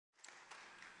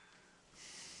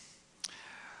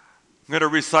I'm going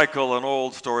to recycle an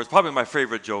old story. It's probably my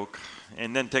favorite joke,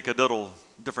 and then take a little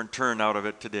different turn out of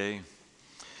it today.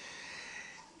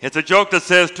 It's a joke that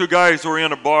says two guys were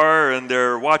in a bar and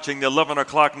they're watching the 11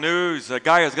 o'clock news. A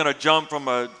guy is going to jump from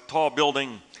a tall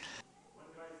building.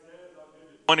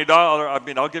 One guy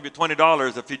says, I'll give you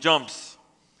 $20 if he jumps.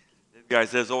 The guy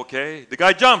says, okay. The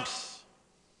guy jumps.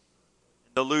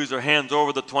 The loser hands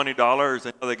over the $20, and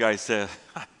the other guy says,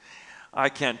 I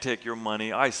can't take your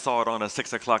money. I saw it on a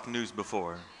 6 o'clock news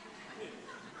before.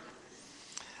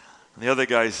 And the other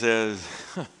guy says,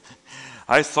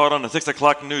 I saw it on the 6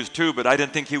 o'clock news too, but I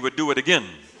didn't think he would do it again.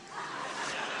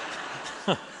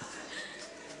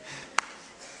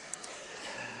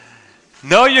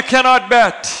 No, you cannot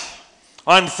bet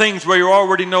on things where you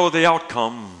already know the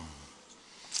outcome.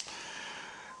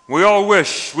 We all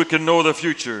wish we could know the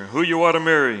future, who you ought to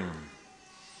marry,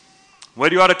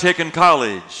 what you ought to take in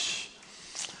college.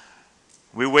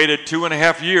 We waited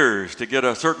 2.5 years to get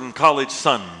a certain college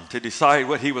son to decide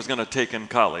what he was going to take in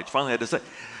college. Finally, I had to say,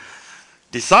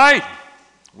 decide.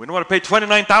 We don't want to pay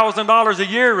 $29,000 a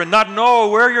year and not know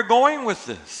where you're going with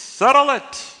this. Settle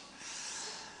it.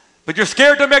 But you're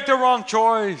scared to make the wrong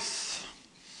choice.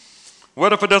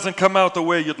 What if it doesn't come out the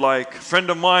way you'd like? A friend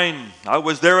of mine, I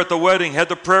was there at the wedding, had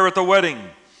the prayer at the wedding.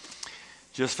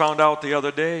 Just found out the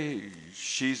other day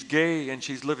she's gay and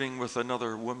she's living with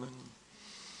another woman.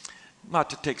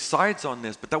 Not to take sides on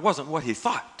this, but that wasn't what he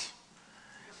thought.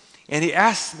 And he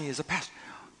asked me as a pastor,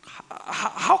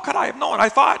 how could I have known?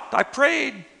 I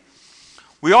prayed.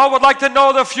 We all would like to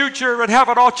know the future and have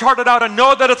it all charted out and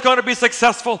know that it's going to be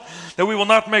successful, that we will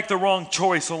not make the wrong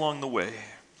choice along the way.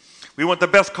 We want the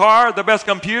best car, the best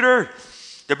computer,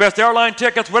 the best airline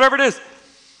tickets, whatever it is.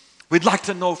 We'd like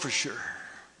to know for sure.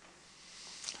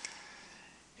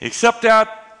 Except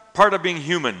that part of being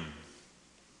human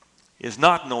is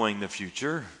not knowing the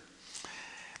future.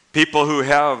 People who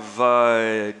have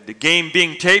the game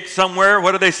being taped somewhere,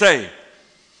 what do they say?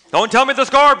 Don't tell me the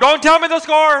score, don't tell me the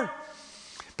score.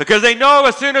 Because they know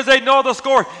as soon as they know the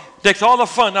score, it takes all the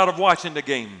fun out of watching the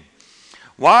game.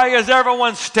 Why is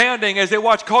everyone standing as they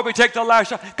watch Kobe take the last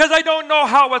shot? Because they don't know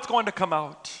how it's going to come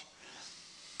out.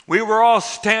 We were all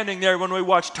standing there when we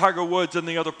watched Tiger Woods and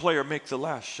the other player make the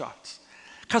last shots.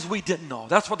 Because we didn't know.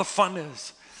 That's what the fun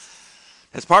is.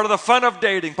 It's part of the fun of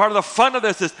dating. Part of the fun of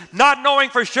this is not knowing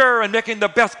for sure and making the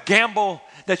best gamble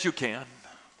that you can.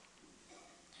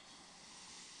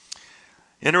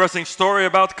 Interesting story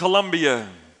about Columbia.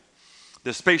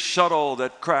 The space shuttle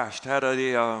that crashed had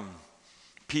a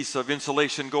piece of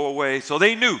insulation go away, so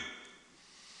they knew.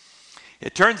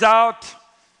 It turns out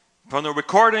from the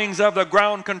recordings of the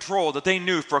ground control that they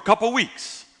knew for a couple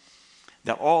weeks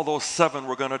that all those 7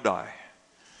 were going to die.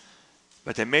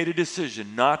 But they made a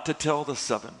decision not to tell the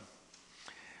 7,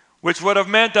 which would have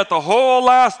meant that the whole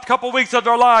last couple weeks of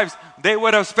their lives, they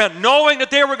would have spent knowing that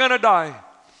they were going to die.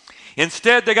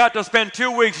 Instead, they got to spend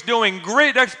 2 weeks doing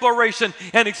great exploration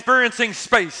and experiencing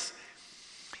space.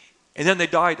 And then they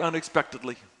died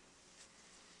unexpectedly.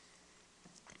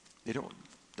 They don't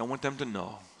want them to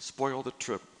know. Spoil the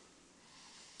trip.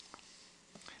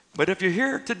 But if you're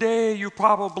here today, you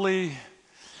probably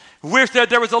wish that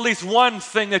there was at least one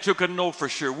thing that you could know for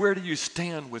sure. Where do you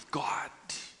stand with God?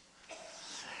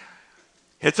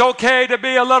 It's okay to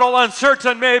be a little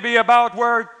uncertain maybe about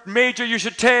where major you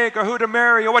should take or who to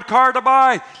marry or what car to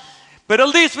buy. But at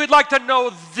least we'd like to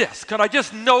know this. Can I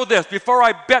just know this before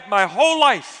I bet my whole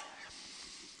life?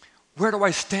 Where do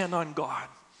I stand on God?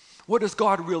 What is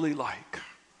God really like?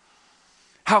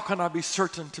 How can I be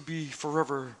certain to be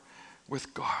forever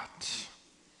with God?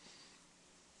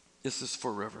 This is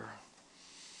forever.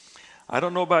 I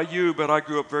don't know about you, but I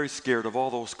grew up very scared of all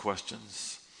those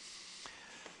questions.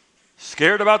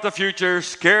 Scared about the future,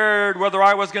 scared whether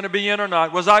I was going to be in or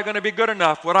not. Was I going to be good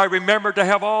enough? Would I remember to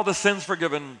have all the sins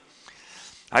forgiven?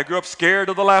 I grew up scared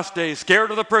of the last days, scared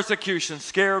of the persecution,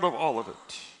 scared of all of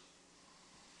it.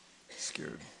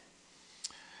 Scared.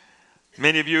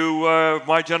 Many of you,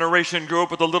 my generation, grew up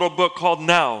with a little book called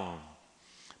Now.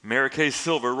 Mary Kay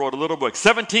Silver wrote a little book,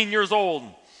 17 years old.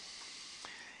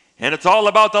 And it's all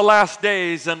about the last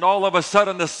days, and all of a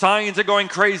sudden the signs are going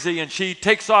crazy, and she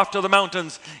takes off to the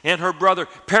mountains, and her brother,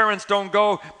 parents don't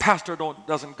go, pastor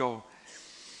doesn't go.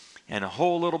 And a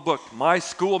whole little book. My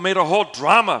school made a whole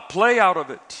drama, play out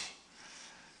of it.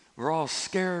 We're all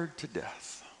scared to death.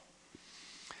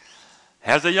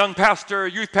 As a young pastor,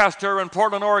 youth pastor in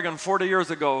Portland, Oregon, 40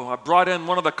 years ago, I brought in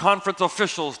one of the conference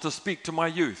officials to speak to my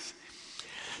youth.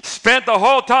 Spent the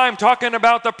whole time talking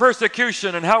about the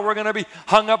persecution and how we're going to be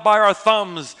hung up by our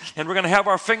thumbs and we're going to have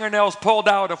our fingernails pulled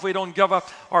out if we don't give up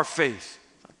our faith.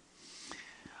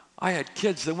 I had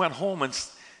kids that went home and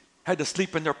had to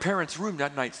sleep in their parents' room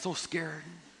that night, so scared.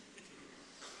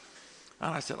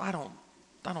 And I said, I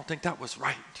don't think that was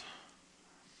right.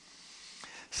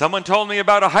 Someone told me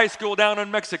about a high school down in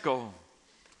Mexico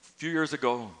a few years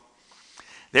ago.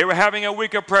 They were having a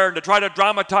week of prayer, and to try to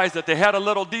dramatize it, they had a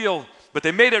little deal, but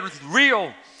they made it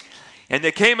real. And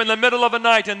they came in the middle of the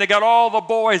night, and they got all the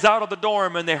boys out of the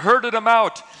dorm, and they herded them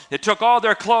out. They took all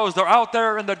their clothes. They're out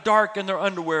there in the dark in their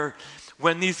underwear.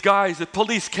 When these guys, the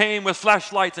police came with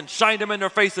flashlights and shined them in their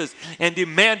faces and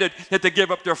demanded that they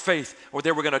give up their faith, or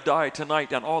they were going to die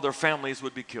tonight and all their families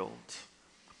would be killed.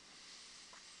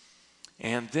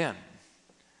 And then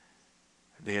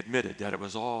they admitted that it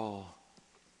was all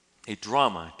a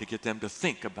drama to get them to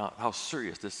think about how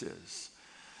serious this is.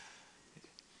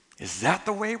 Is that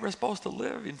the way we're supposed to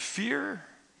live? In fear?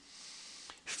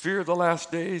 Fear of the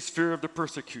last days, fear of the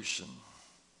persecution.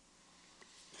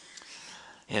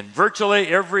 And virtually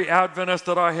every Adventist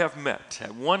that I have met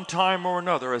at one time or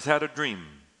another has had a dream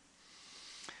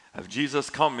of Jesus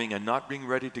coming and not being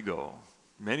ready to go.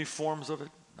 Many forms of it.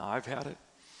 I've had it.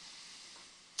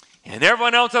 And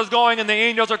everyone else is going, and the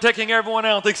angels are taking everyone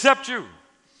else except you.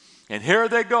 And here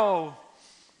they go,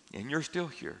 and you're still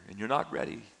here, and you're not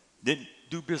ready. Didn't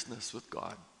do business with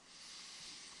God.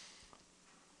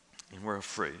 And we're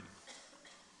afraid.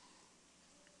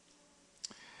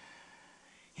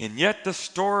 And yet the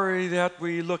story that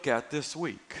we look at this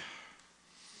week,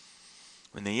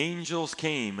 when the angels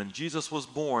came and Jesus was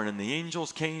born and the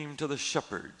angels came to the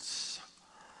shepherds,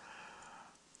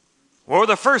 what were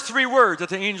the first three words that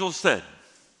the angels said?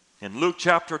 In Luke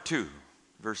chapter 2,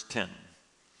 verse 10.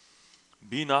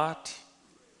 Be not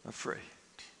afraid.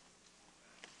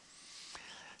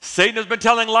 Satan has been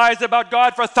telling lies about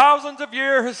God for thousands of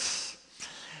years.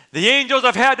 The angels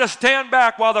have had to stand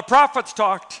back while the prophets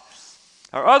talked.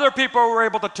 Or other people were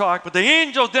able to talk, but the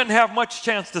angels didn't have much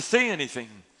chance to say anything.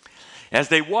 As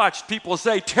they watched people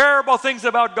say terrible things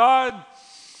about God,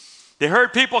 they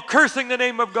heard people cursing the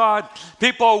name of God,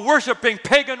 people worshiping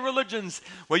pagan religions,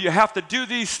 where you have to do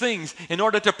these things in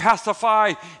order to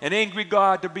pacify an angry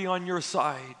God to be on your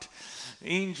side.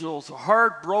 Angels,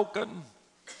 heartbroken.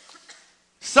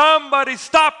 Somebody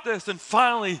stop this. And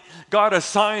finally, God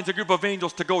assigns a group of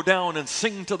angels to go down and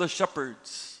sing to the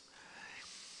shepherds.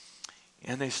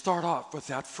 And they start off with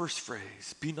that first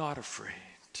phrase, be not afraid.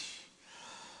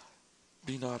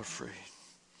 Be not afraid.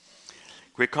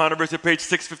 Great Controversy, page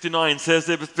 659, says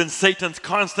it has been Satan's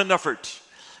constant effort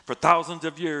for thousands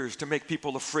of years to make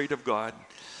people afraid of God.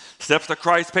 Steps to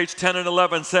Christ, page 10 and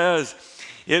 11, says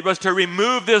it was to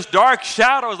remove this dark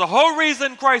shadows. The whole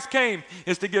reason Christ came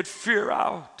is to get fear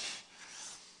out.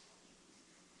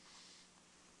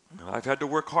 I've had to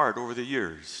work hard over the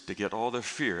years to get all the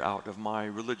fear out of my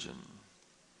religion.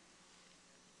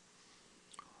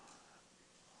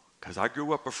 Because I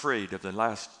grew up afraid of the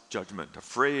last judgment,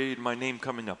 afraid my name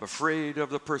coming up, afraid of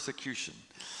the persecution,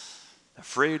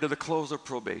 afraid of the close of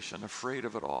probation, afraid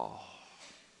of it all.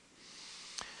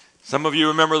 Some of you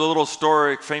remember the little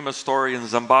story, famous story in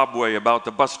Zimbabwe about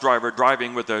the bus driver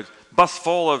driving with a bus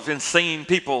full of insane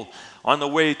people on the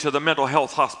way to the mental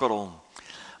health hospital.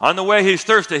 On the way, he's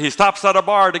thirsty. He stops at a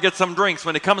bar to get some drinks.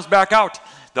 When he comes back out,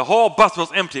 the whole bus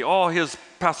was empty. All his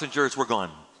passengers were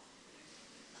gone.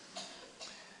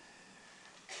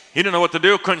 He didn't know what to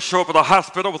do, couldn't show up at the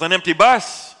hospital with an empty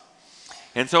bus.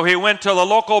 And so he went to the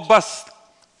local bus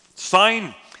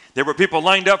sign. There were people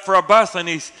lined up for a bus, and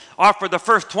he offered the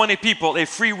first 20 people a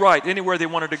free ride anywhere they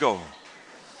wanted to go.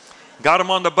 Got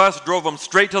them on the bus, drove them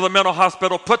straight to the mental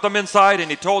hospital, put them inside, and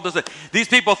he told us that these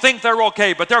people think they're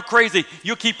okay, but they're crazy.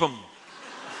 You keep them.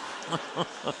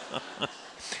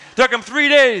 Took him 3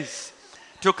 days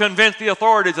to convince the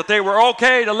authorities that they were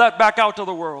okay to let back out to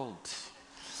the world.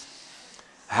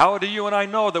 How do you and I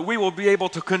know that we will be able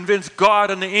to convince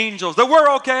God and the angels that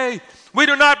we're okay? We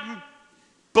do not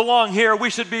belong here. We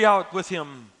should be out with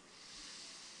him.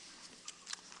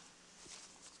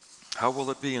 How will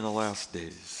it be in the last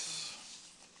days?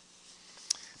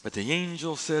 But the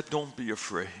angel said, don't be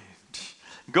afraid.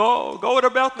 Go to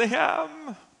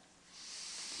Bethlehem.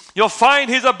 You'll find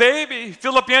he's a baby.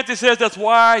 Philip Yancey says that's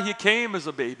why he came as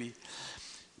a baby.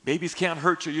 Babies can't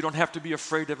hurt you. You don't have to be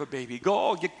afraid of a baby.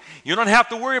 Go. You don't have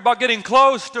to worry about getting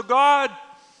close to God.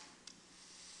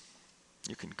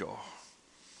 You can go.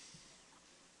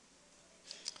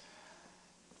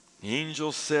 The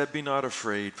angel said, be not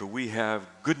afraid, for we have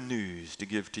good news to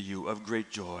give to you of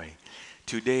great joy.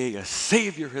 Today a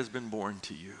Savior has been born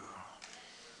to you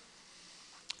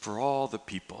for all the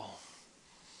people.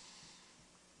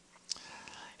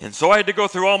 And so I had to go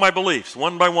through all my beliefs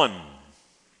one by one.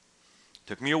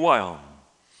 Took me a while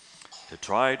to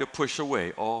try to push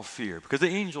away all fear, because the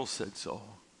angel said so.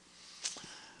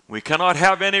 We cannot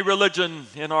have any religion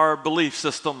in our belief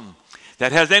system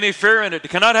that has any fear in it.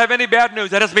 It cannot have any bad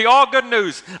news. It has to be all good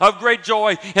news of great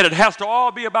joy, and it has to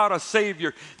all be about a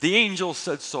Savior. The angels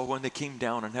said so when they came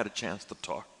down and had a chance to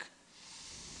talk.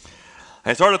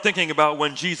 I started thinking about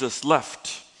when Jesus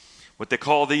left, what they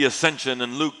call the ascension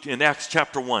in Acts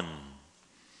chapter 1.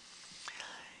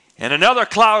 And another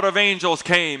cloud of angels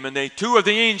came, and two of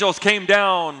the angels came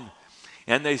down,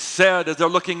 and they said, as they're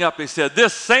looking up, they said,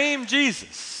 "This same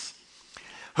Jesus,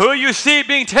 who you see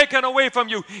being taken away from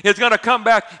you, is going to come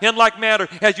back in like manner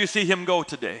as you see him go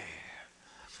today."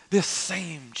 This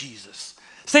same Jesus.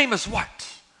 Same as what?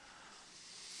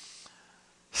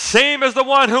 Same as the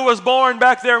one who was born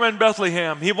back there in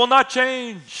Bethlehem. He will not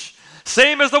change.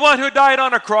 Same as the one who died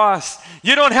on a cross.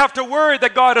 You don't have to worry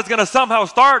that God is going to somehow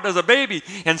start as a baby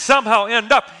and somehow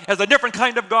end up as a different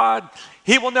kind of God.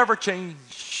 He will never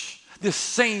change. This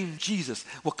same Jesus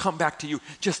will come back to you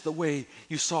just the way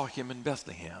you saw him in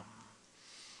Bethlehem.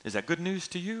 Is that good news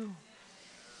to you?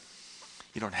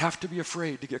 You don't have to be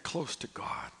afraid to get close to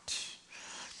God.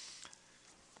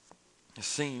 The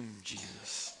same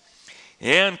Jesus.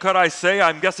 And could I say,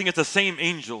 I'm guessing it's the same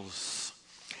angels.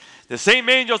 The same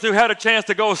angels who had a chance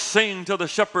to go sing to the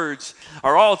shepherds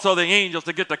are also the angels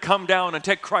that get to come down and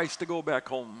take Christ to go back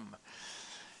home.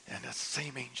 And the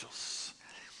same angels.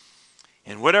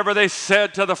 And whatever they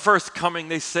said to the first coming,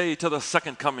 they say to the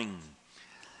second coming.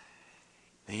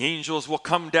 The angels will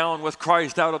come down with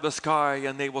Christ out of the sky,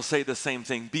 and they will say the same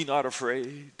thing: "Be not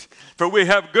afraid, for we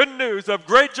have good news of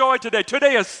great joy today.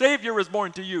 Today a Savior is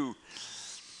born to you."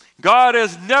 God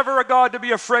is never a God to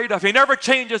be afraid of. He never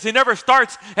changes. He never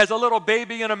starts as a little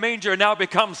baby in a manger and now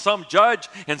becomes some judge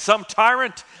and some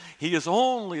tyrant. He is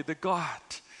only the God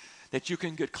that you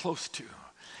can get close to.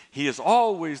 He is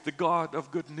always the God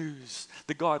of good news,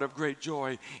 the God of great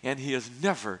joy, and he is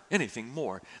never anything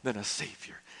more than a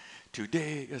Savior.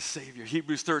 Today, a Savior.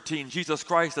 Hebrews 13, Jesus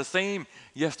Christ the same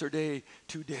yesterday,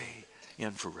 today,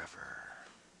 and forever.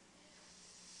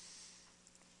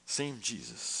 Same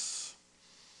Jesus.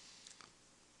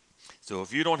 So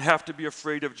if you don't have to be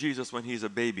afraid of Jesus when he's a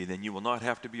baby, then you will not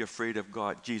have to be afraid of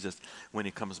Jesus when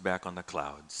he comes back on the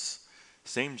clouds.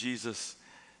 Same Jesus,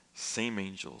 same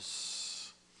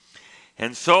angels.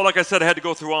 And so, like I said, I had to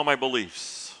go through all my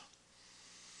beliefs.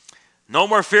 No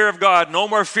more fear of God, no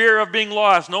more fear of being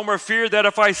lost, no more fear that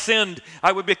if I sinned,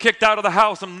 I would be kicked out of the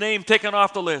house and name taken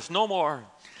off the list. No more.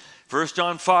 1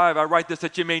 John 5, I write this,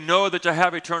 that you may know that you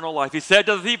have eternal life. He said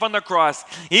to the thief on the cross,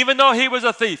 even though he was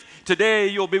a thief, today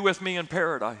you'll be with me in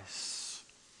paradise.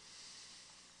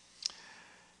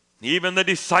 Even the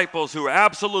disciples who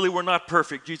absolutely were not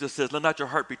perfect, Jesus says, let not your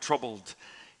heart be troubled.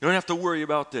 You don't have to worry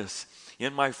about this.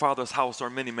 In my Father's house are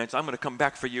many mansions. I'm going to come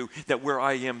back for you, that where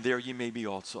I am, there ye may be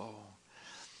also.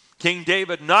 King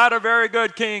David, not a very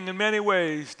good king in many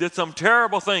ways, did some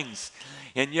terrible things.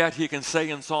 And yet he can say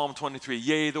in Psalm 23,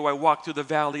 yea, though I walk through the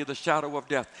valley of the shadow of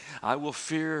death, I will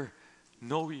fear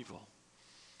no evil,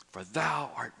 for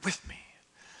thou art with me.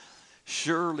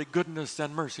 Surely goodness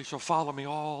and mercy shall follow me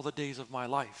all the days of my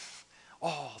life,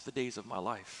 all the days of my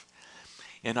life.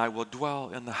 And I will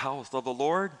dwell in the house of the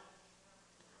Lord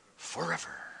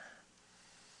forever.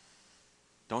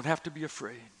 Don't have to be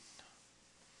afraid.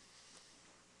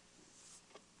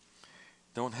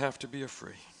 Don't have to be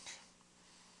afraid.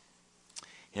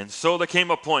 And so there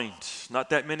came a point,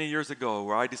 not that many years ago,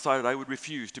 where I decided I would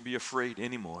refuse to be afraid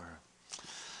anymore.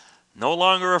 No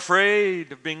longer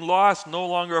afraid of being lost, no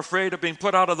longer afraid of being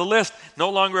put out of the list, no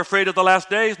longer afraid of the last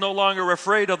days, no longer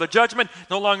afraid of the judgment,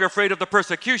 no longer afraid of the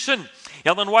persecution.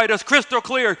 Ellen White is crystal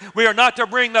clear. We are not to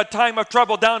bring that time of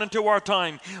trouble down into our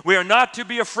time. We are not to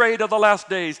be afraid of the last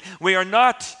days. We are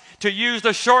not to use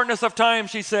the shortness of time,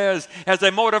 she says, as a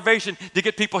motivation to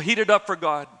get people heated up for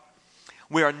God.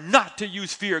 We are not to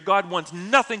use fear. God wants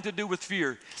nothing to do with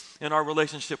fear in our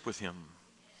relationship with him.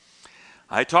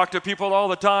 I talk to people all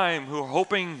the time who are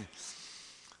hoping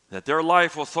that their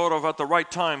life will sort of at the right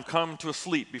time come to a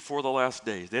sleep before the last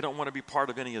days. They don't want to be part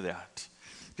of any of that.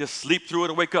 Just sleep through it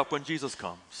and wake up when Jesus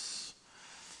comes.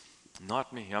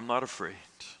 Not me. I'm not afraid.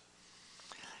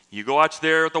 You go out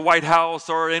there at the White House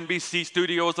or NBC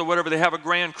Studios or whatever, they have a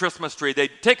grand Christmas tree. They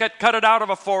take it, cut it out of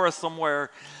a forest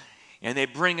somewhere, and they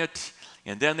bring it.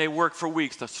 And then they work for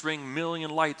weeks to string 1 million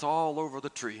lights all over the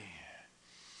tree.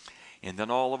 And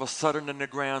then all of a sudden in the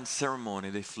grand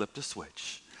ceremony, they flip the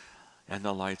switch and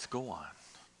the lights go on.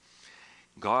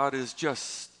 God is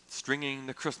just stringing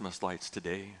the Christmas lights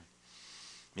today.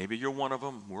 Maybe you're one of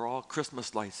them. We're all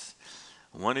Christmas lights.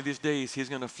 One of these days, he's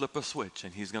going to flip a switch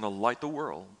and he's going to light the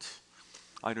world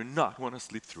I do not want to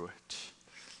sleep through it.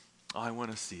 I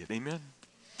want to see it. Amen?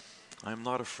 I'm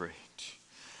not afraid.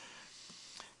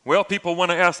 Well, people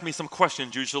want to ask me some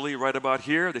questions usually right about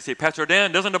here. They say, Pastor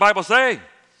Dan, doesn't the Bible say,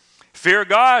 fear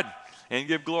God and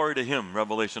give glory to him,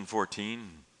 Revelation 14.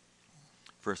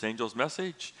 First angel's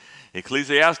message.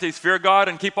 Ecclesiastes, fear God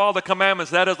and keep all the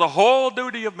commandments. That is the whole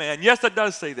duty of man. Yes, it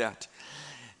does say that.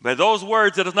 But those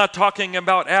words, it is not talking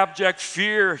about abject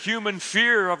fear, human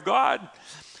fear of God.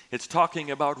 It's talking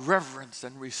about reverence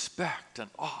and respect and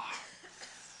awe.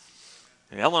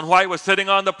 Ellen White was sitting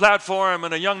on the platform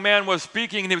and a young man was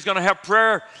speaking and he was going to have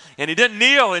prayer and he didn't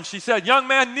kneel. And she said, young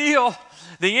man, kneel.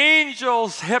 The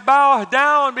angels bow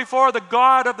down before the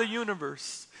God of the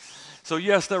universe. So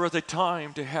yes, there is a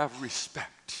time to have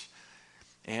respect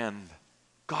and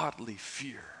godly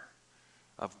fear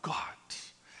of God,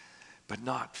 but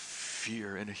not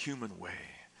fear in a human way.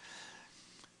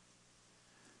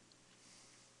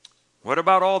 What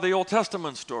about all the Old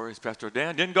Testament stories, Pastor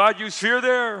Dan? Didn't God use fear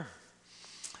there?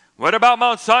 What about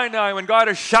Mount Sinai when God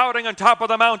is shouting on top of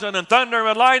the mountain and thunder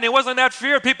and lightning? Wasn't that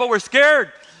fear? People were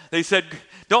scared. They said,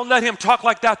 don't let him talk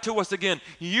like that to us again.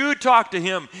 You talk to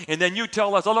him and then you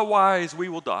tell us, otherwise we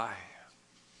will die.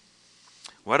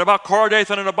 What about Korah,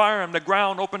 Dathan, and Abiram, the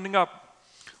ground opening up?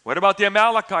 What about the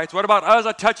Amalekites? What about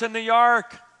Uzzah touching the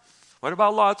ark? What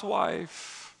about Lot's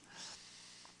wife?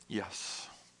 Yes.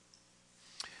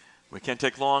 We can't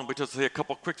take long, but just say a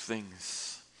couple quick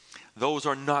things. Those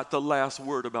are not the last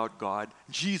word about God.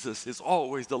 Jesus is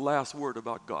always the last word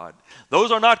about God.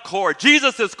 Those are not core.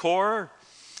 Jesus is core.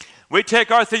 We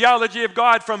take our theology of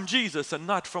God from Jesus and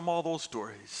not from all those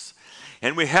stories.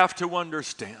 And we have to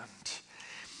understand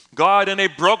God in a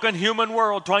broken human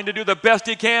world trying to do the best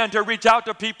he can to reach out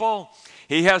to people.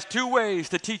 He has two ways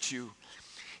to teach you.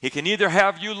 He can either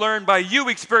have you learn by you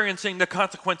experiencing the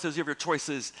consequences of your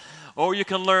choices, or you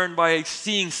can learn by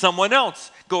seeing someone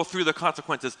else go through the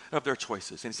consequences of their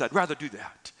choices. And he said, I'd rather do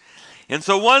that. And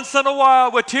so once in a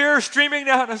while, with tears streaming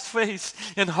down his face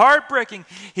and heartbreaking,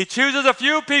 he chooses a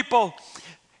few people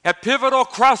at pivotal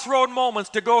crossroad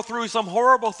moments to go through some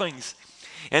horrible things.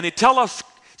 And he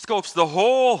telescopes the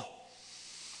whole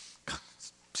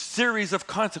series of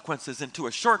consequences into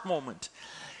a short moment,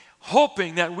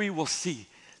 hoping that we will see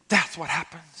that's what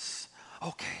happens.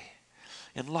 Okay.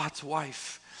 And Lot's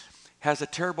wife has a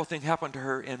terrible thing happen to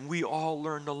her, and we all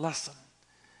learn the lesson.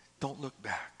 Don't look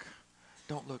back.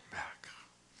 Don't look back.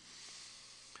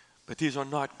 But these are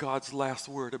not God's last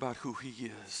word about who he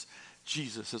is.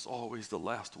 Jesus is always the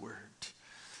last word.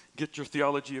 Get your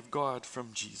theology of God from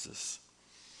Jesus.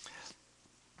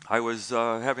 I was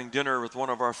having dinner with one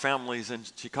of our families in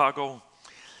Chicago.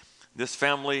 This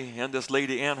family and this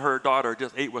lady and her daughter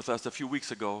just ate with us a few weeks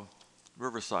ago,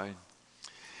 Riverside.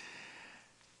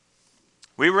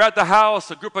 We were at the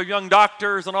house, a group of young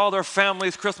doctors and all their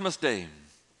families, Christmas Day,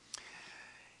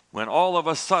 when all of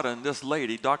a sudden this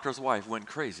lady, doctor's wife, went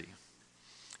crazy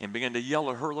and began to yell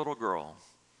at her little girl.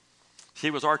 She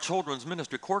was our children's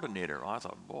ministry coordinator. I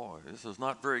thought, boy, this is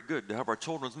not very good to have our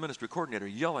children's ministry coordinator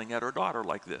yelling at her daughter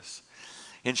like this.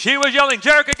 And she was yelling,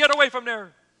 Jerica, get away from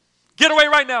there. Get away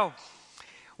right now.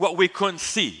 What we couldn't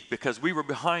see, because we were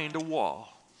behind a wall,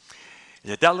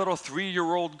 is that little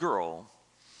 3-year-old girl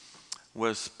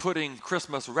was putting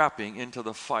Christmas wrapping into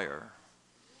the fire,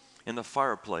 in the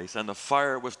fireplace, and the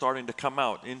fire was starting to come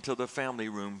out into the family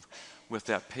room with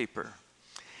that paper.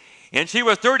 And she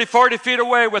was 30, 40 feet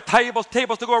away with tables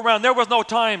to go around. There was no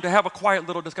time to have a quiet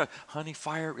little discussion. Honey,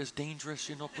 fire is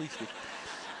dangerous, please.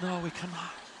 No, we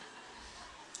cannot.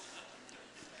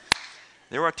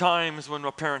 There are times when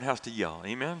a parent has to yell,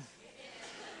 amen?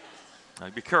 Now,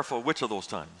 be careful which of those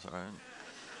times, all right?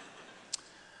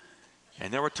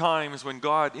 And there were times when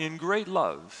God, in great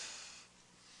love,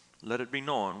 let it be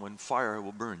known when fire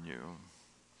will burn you.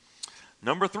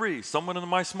 Number 3, someone in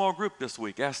my small group this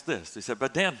week asked this. They said,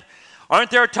 but Dan,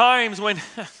 aren't there times when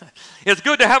it's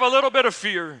good to have a little bit of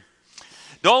fear?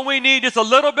 Don't we need just a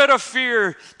little bit of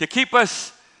fear to keep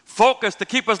us focused, to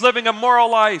keep us living a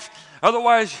moral life?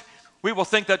 Otherwise, we will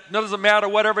think that it doesn't matter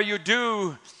whatever you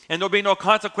do and there'll be no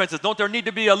consequences. Don't there need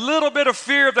to be a little bit of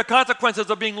fear of the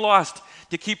consequences of being lost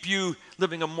to keep you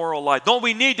living a moral life? Don't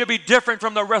we need to be different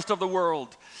from the rest of the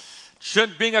world?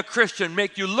 Shouldn't being a Christian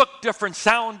make you look different,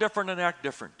 sound different, and act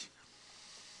different?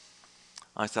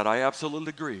 I said, I absolutely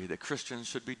agree that Christians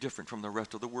should be different from the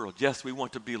rest of the world. Yes, we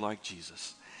want to be like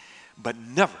Jesus, but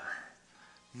never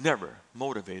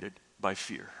motivated by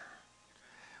fear.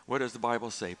 What does the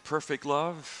Bible say? Perfect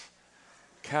love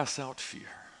casts out fear.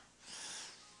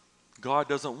 God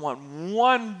doesn't want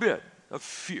one bit of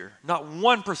fear, not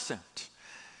 1%,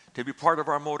 to be part of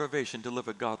our motivation to live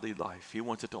a godly life. He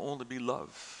wants it to only be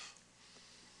love.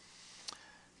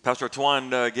 Pastor Tuan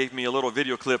gave me a little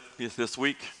video clip this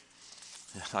week.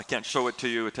 I can't show it to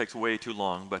you. It takes way too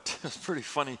long, but it's pretty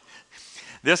funny.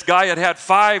 This guy had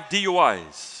 5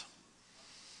 DUIs.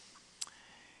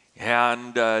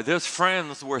 And his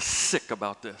friends were sick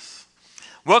about this.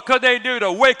 What could they do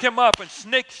to wake him up and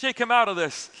shake him out of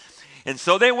this? And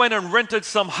so they went and rented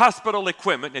some hospital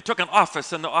equipment. They took an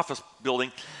office in the office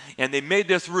building, and they made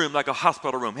this room like a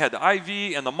hospital room. It had the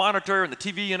IV and the monitor and the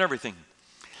TV and everything.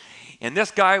 And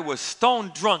this guy was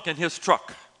stone drunk in his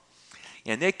truck.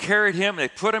 And they carried him, they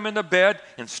put him in the bed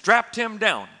and strapped him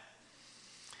down.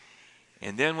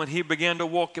 And then when he began to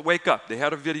wake up, they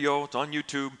had a video, it's on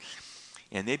YouTube,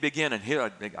 and they began, and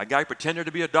a guy pretended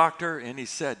to be a doctor, and he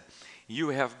said, "You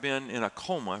have been in a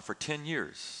coma for 10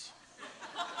 years.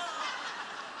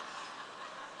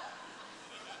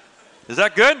 Is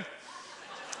that good?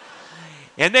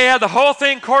 And they had the whole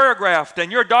thing choreographed,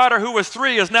 and your daughter who was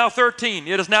 3 is now 13.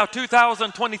 It is now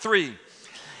 2023.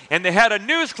 And they had a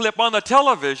news clip on the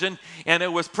television, and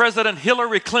it was President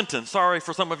Hillary Clinton. Sorry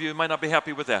for some of you who might not be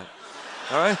happy with that.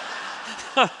 All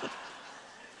right?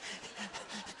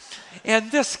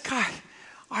 And this guy,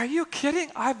 are you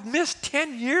kidding? I've missed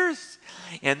 10 years?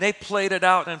 And they played it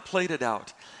out and played it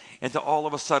out. And then all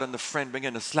of a sudden, the friend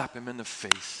began to slap him in the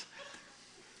face.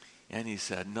 And he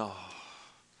said, "No,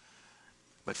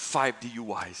 but 5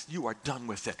 DUIs, you are done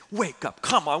with it. Wake up,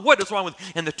 come on, what is wrong with you?"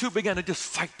 And the two began to just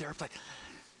fight there. It's like,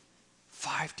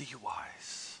 5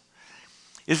 DUIs.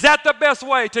 Is that the best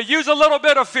way to use a little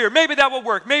bit of fear? Maybe that will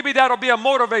work. Maybe that'll be a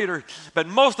motivator. But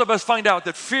most of us find out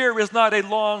that fear is not a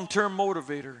long-term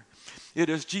motivator. It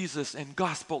is Jesus and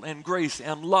gospel and grace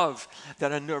and love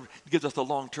that gives us a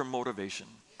long-term motivation.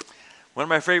 One of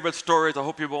my favorite stories, I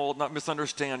hope you will not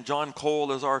misunderstand, John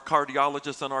Cole is our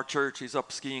cardiologist in our church. He's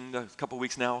up skiing a couple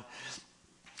weeks now.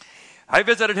 I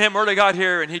visited him early got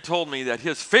here, and he told me that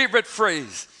his favorite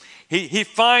phrase, he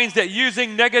finds that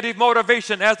using negative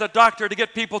motivation as a doctor to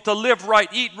get people to live right,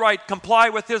 eat right, comply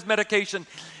with his medication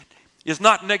is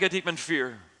not negative and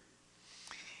fear.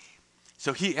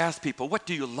 So he asked people, what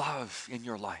do you love in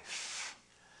your life?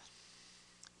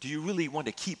 Do you really want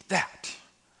to keep that?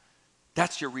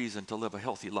 That's your reason to live a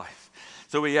healthy life.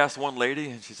 So he asked one lady,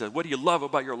 and she said, what do you love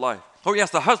about your life? Oh, he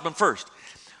asked the husband first,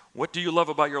 what do you love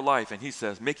about your life? And he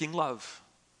says, making love.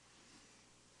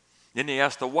 Then he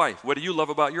asked the wife, what do you love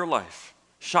about your life?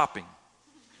 Shopping.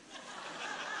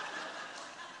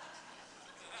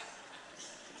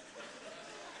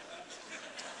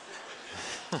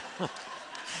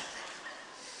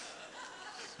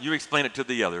 You explain it to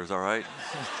the others, all right?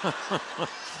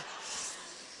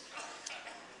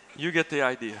 You get the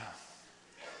idea.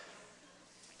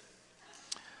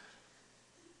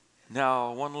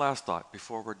 Now, one last thought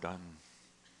before we're done.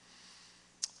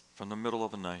 From the middle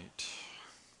of the night,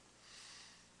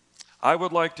 I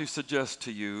would like to suggest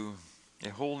to you a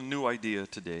whole new idea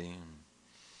today.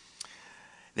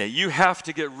 That you have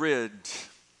to get rid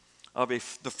of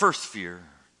the first fear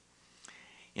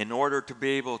in order to be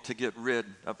able to get rid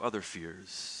of other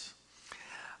fears.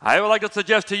 I would like to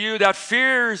suggest to you that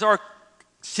fears are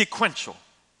sequential.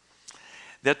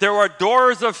 That there are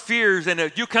doors of fears, and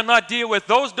that you cannot deal with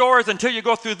those doors until you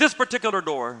go through this particular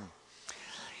door.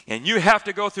 And you have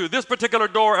to go through this particular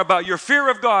door about your fear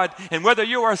of God and whether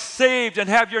you are saved and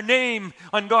have your name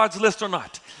on God's list or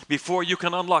not before you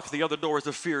can unlock the other doors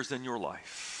of fears in your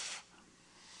life.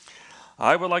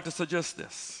 I would like to suggest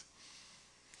this.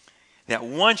 That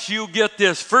once you get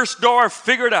this first door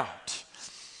figured out,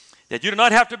 that you do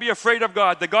not have to be afraid of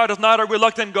God. That God is not a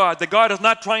reluctant God. That God is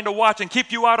not trying to watch and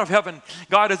keep you out of heaven.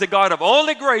 God is a God of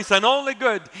only grace and only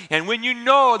good. And when you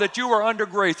know that you are under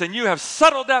grace and you have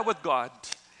settled that with God,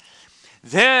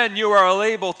 then you are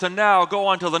able to now go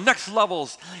on to the next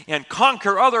levels and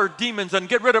conquer other demons and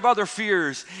get rid of other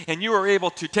fears. And you are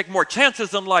able to take more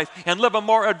chances in life and live a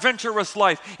more adventurous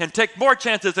life and take more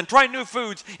chances and try new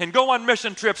foods and go on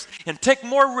mission trips and take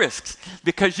more risks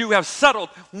because you have settled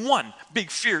one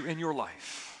big fear in your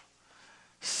life.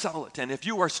 Settle it. And if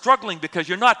you are struggling because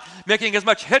you're not making as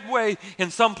much headway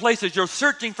in some places, you're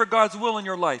searching for God's will in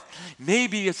your life,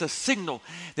 maybe it's a signal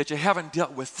that you haven't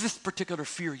dealt with this particular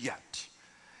fear yet.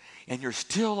 And you're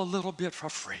still a little bit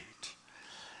afraid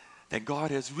that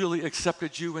God has really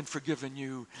accepted you and forgiven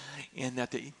you, and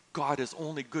that God is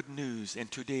only good news,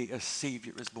 and today a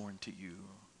Savior is born to you.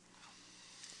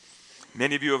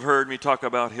 Many of you have heard me talk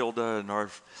about Hilda in our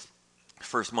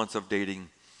first months of dating.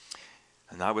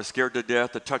 And I was scared to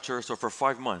death to touch her, so for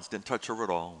 5 months, didn't touch her at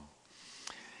all.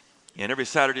 And every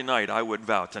Saturday night, I would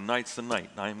vow, tonight's the night.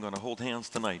 I am going to hold hands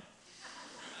tonight.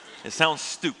 It sounds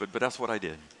stupid, but that's what I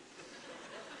did.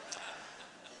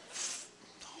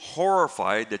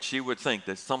 Horrified that she would think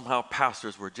that somehow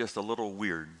pastors were just a little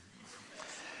weird.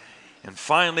 And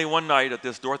finally, one night at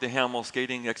this Dorothy Hamill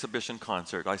skating exhibition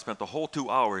concert, I spent the whole 2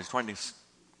 hours trying to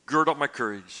gird up my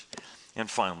courage and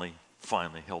finally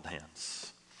held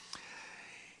hands.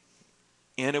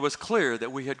 And it was clear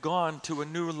that we had gone to a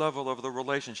new level of the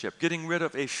relationship. Getting rid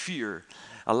of a fear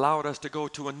allowed us to go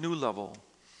to a new level,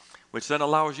 which then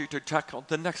allows you to check out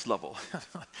the next level.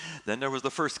 Then there was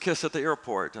the first kiss at the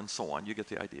airport and so on. You get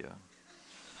the idea.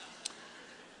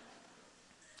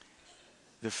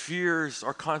 The fears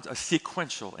are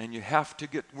sequential, and you have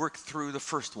to work through the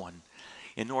first one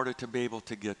in order to be able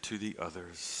to get to the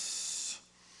others.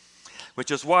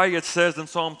 Which is why it says in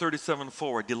Psalm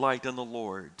 37:4, delight in the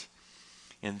Lord,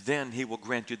 and then he will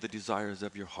grant you the desires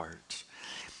of your heart.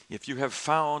 If you have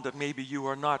found that maybe you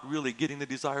are not really getting the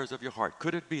desires of your heart,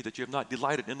 could it be that you have not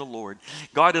delighted in the Lord?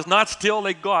 God is not still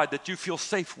a God that you feel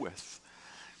safe with.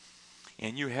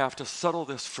 And you have to settle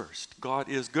this first. God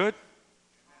is good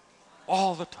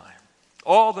all the time.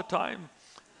 All the time,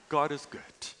 God is good.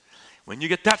 When you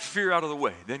get that fear out of the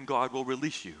way, then God will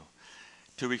release you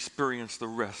to experience the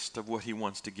rest of what he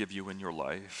wants to give you in your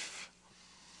life.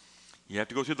 You have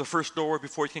to go through the first door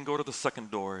before you can go to the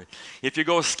second door. If you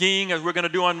go skiing, as we're going to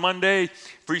do on Monday,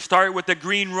 you start with the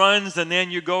green runs, and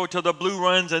then you go to the blue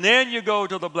runs, and then you go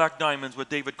to the black diamonds with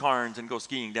David Carnes and go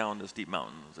skiing down the steep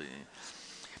mountains.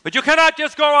 But you cannot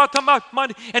just go out to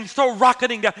Monday and start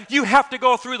rocketing down. You have to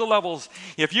go through the levels.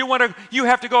 If you want to, you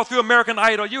have to go through American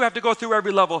Idol. You have to go through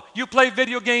every level. You play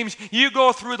video games, you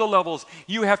go through the levels.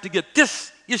 You have to get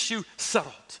this issue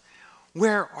settled.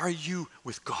 Where are you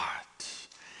with God?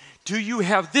 Do you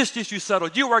have this issue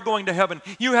settled? You are going to heaven.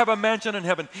 You have a mansion in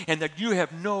heaven, and that you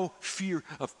have no fear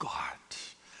of God.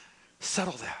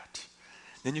 Settle that.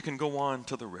 Then you can go on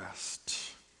to the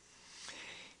rest.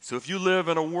 So if you live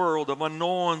in a world of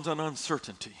unknowns and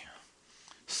uncertainty,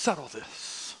 settle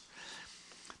this.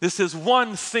 This is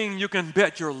one thing you can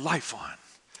bet your life on.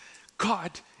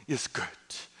 God is good,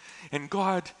 and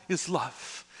God is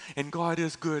love, and God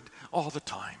is good all the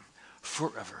time,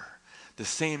 forever. The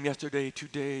same yesterday,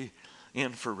 today,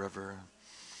 and forever.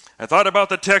 I thought about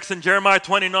the text in Jeremiah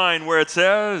 29 where it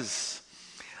says,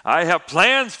 I have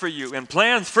plans for you, and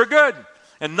plans for good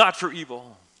and not for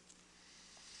evil.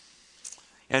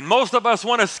 And most of us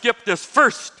want to skip this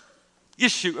first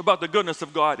issue about the goodness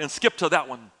of God and skip to that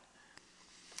one.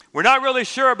 We're not really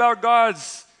sure about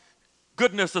God's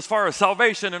goodness as far as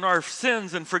salvation and our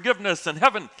sins and forgiveness and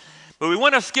heaven, but we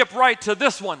want to skip right to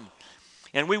this one.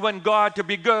 And we want God to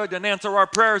be good and answer our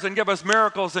prayers and give us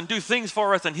miracles and do things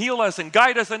for us and heal us and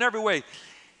guide us in every way.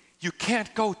 You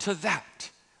can't go to that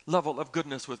level of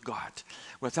goodness with God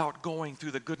without going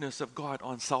through the goodness of God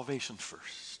on salvation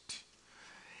first.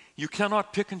 You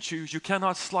cannot pick and choose. You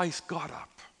cannot slice God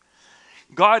up.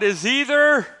 God is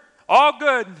either all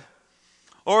good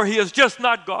or he is just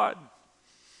not God.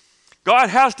 God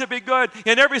has to be good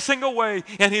in every single way,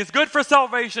 and he's good for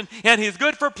salvation, and he's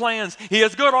good for plans. He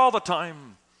is good all the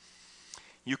time.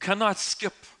 You cannot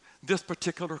skip this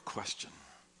particular question.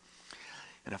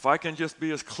 And if I can just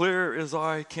be as clear as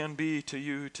I can be to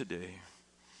you today,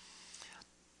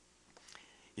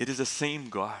 it is the same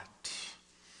God.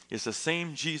 It's the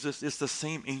same Jesus. It's the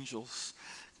same angels.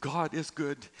 God is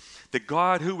good. The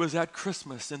God who was at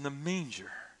Christmas in the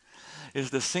manger is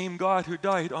the same God who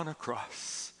died on a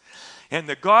cross. And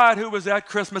the God who was at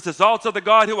Christmas is also the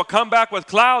God who will come back with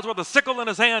clouds with a sickle in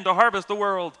his hand to harvest the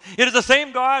world. It is the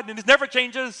same God, and it never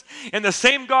changes. And the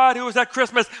same God who was at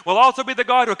Christmas will also be the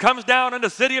God who comes down in the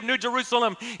city of New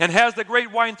Jerusalem and has the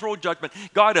great wine throne judgment.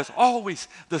 God is always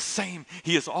the same.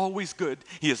 He is always good.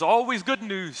 He is always good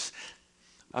news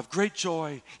of great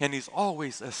joy, and he's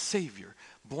always a Savior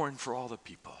born for all the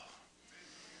people.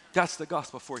 That's the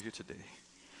gospel for you today.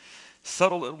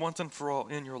 Settle it once and for all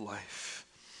in your life.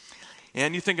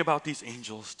 And you think about these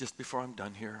angels, just before I'm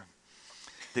done here.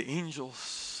 The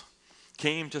angels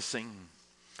came to sing.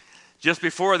 Just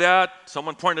before that,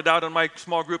 someone pointed out in my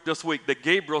small group this week that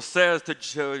Gabriel says to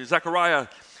Zechariah,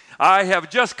 I have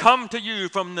just come to you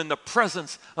from in the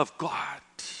presence of God.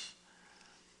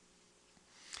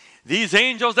 These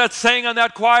angels that sang in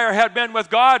that choir had been with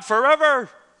God forever,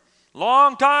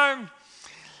 long time.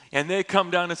 And they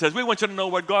come down and says, we want you to know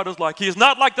what God is like. He is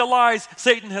not like the lies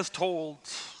Satan has told.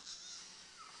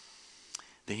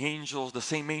 The angels, the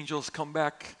same angels come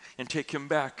back and take him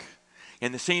back.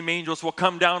 And the same angels will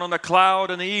come down on a cloud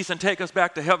in the east and take us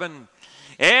back to heaven.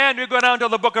 And we go down to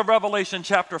the book of Revelation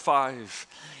chapter 5.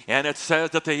 And it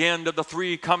says at the end of the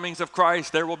three comings of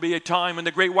Christ, there will be a time in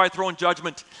the great white throne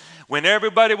judgment when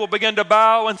everybody will begin to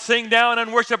bow and sing down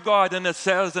and worship God. And it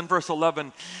says in verse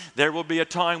 11, there will be a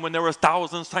time when there was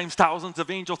thousands times thousands of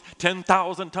angels,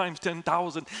 10,000 times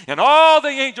 10,000. And all the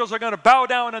angels are going to bow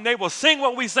down and they will sing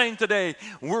what we sing today.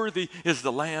 Worthy is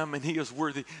the Lamb, and he is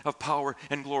worthy of power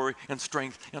and glory and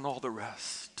strength and all the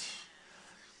rest.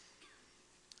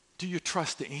 Do you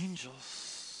trust the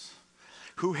angels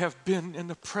who have been in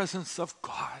the presence of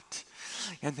God?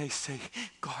 And they say,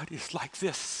 God is like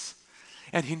this.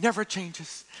 And he never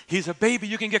changes. He's a baby.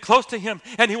 You can get close to him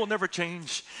and he will never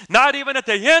change. Not even at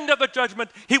the end of the judgment,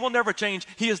 he will never change.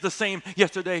 He is the same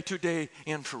yesterday, today,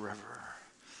 and forever.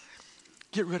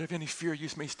 Get rid of any fear you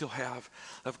may still have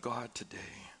of God today.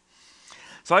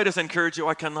 So I just encourage you,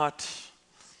 I cannot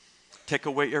take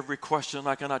away every question.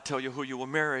 I cannot tell you who you will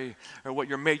marry, or what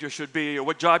your major should be, or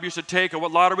what job you should take, or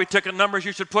what lottery ticket numbers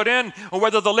you should put in, or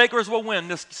whether the Lakers will win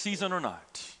this season or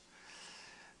not.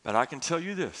 But I can tell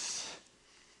you this.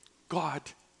 God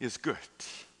is good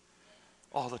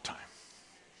all the time.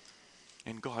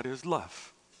 And God is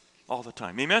love all the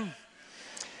time. Amen?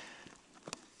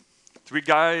 3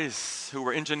 guys who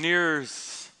were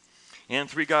engineers and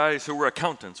 3 guys who were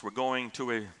accountants were going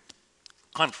to a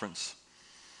conference.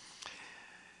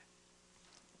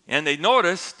 And they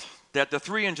noticed that the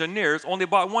 3 engineers only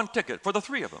bought 1 ticket for the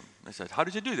 3 of them. They said, how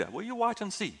did you do that? Well, you watch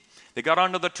and see. They got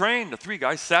onto the train. The 3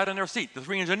 guys sat in their seat. The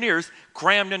 3 engineers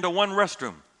crammed into 1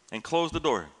 restroom and closed the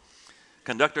door.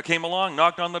 Conductor came along,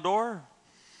 knocked on the door,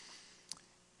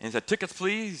 and said, tickets,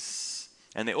 please.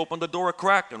 And they opened the door a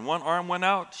crack, and 1 arm went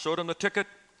out, showed him the ticket,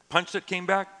 punched it, came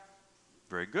back.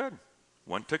 Very good.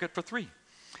 1 ticket for 3.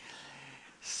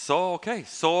 So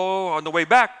on the way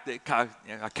back, the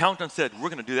accountant said, we're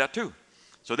going to do that too.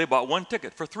 So they bought 1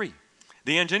 ticket for 3.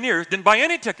 The engineers didn't buy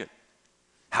any ticket.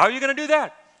 How are you going to do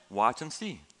that? Watch and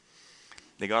see.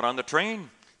 They got on the train.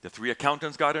 The 3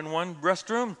 accountants got in 1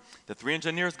 restroom. The 3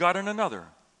 engineers got in another.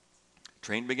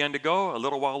 Train began to go. A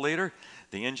little while later,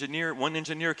 one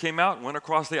engineer came out, went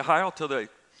across the aisle till they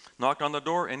knocked on the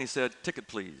door, and he said, ticket,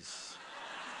 please.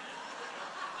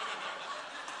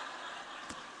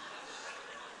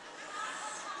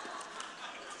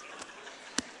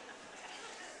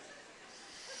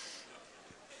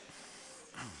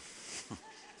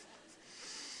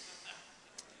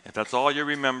 If that's all you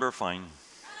remember, fine.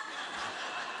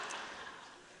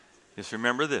 Just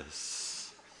remember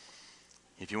this.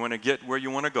 If you want to get where you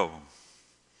want to go,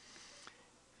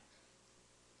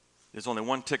 there's only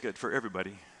 1 ticket for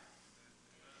everybody.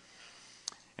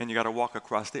 And you got to walk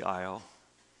across the aisle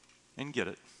and get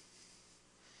it.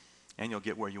 And you'll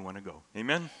get where you want to go.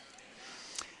 Amen?